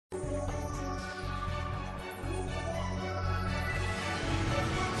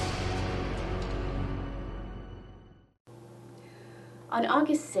On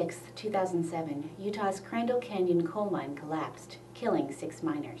August 6, 2007, Utah's Crandall Canyon coal mine collapsed, killing 6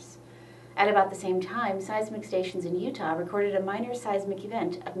 miners. At about the same time, seismic stations in Utah recorded a minor seismic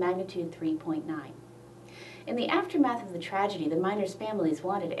event of magnitude 3.9. In the aftermath of the tragedy, the miners' families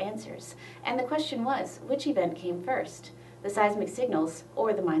wanted answers, and the question was, which event came first, the seismic signals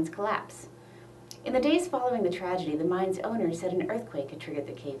or the mine's collapse? In the days following the tragedy, the mine's owner said an earthquake had triggered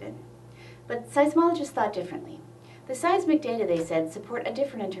the cave-in. But seismologists thought differently. The seismic data, they said, support a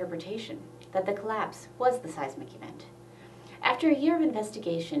different interpretation, that the collapse was the seismic event. After a year of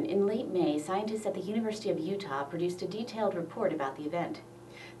investigation, in late May, scientists at the University of Utah produced a detailed report about the event.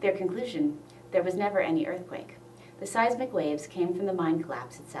 Their conclusion: there was never any earthquake. The seismic waves came from the mine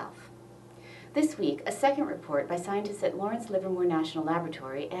collapse itself. This week, a second report by scientists at Lawrence Livermore National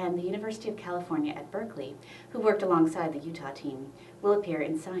Laboratory and the University of California at Berkeley, who worked alongside the Utah team, will appear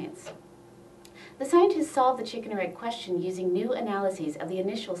in Science. The scientists solved the chicken or egg question using new analyses of the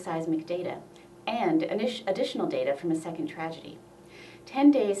initial seismic data and additional data from a second tragedy.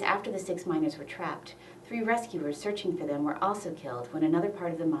 10 days after the 6 miners were trapped, 3 rescuers searching for them were also killed when another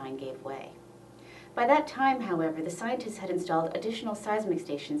part of the mine gave way. By that time, however, the scientists had installed additional seismic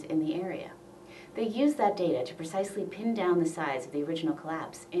stations in the area. They used that data to precisely pin down the size of the original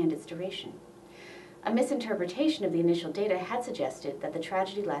collapse and its duration. A misinterpretation of the initial data had suggested that the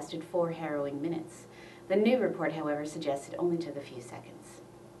tragedy lasted 4 harrowing minutes. The new report, however, suggested only took a few seconds.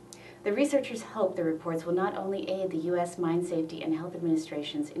 The researchers hope the reports will not only aid the U.S. Mine Safety and Health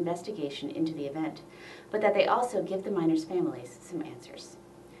Administration's investigation into the event, but that they also give the miners' families some answers.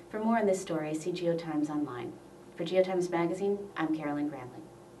 For more on this story, see GeoTimes online. For GeoTimes Magazine, I'm Carolyn Gramling.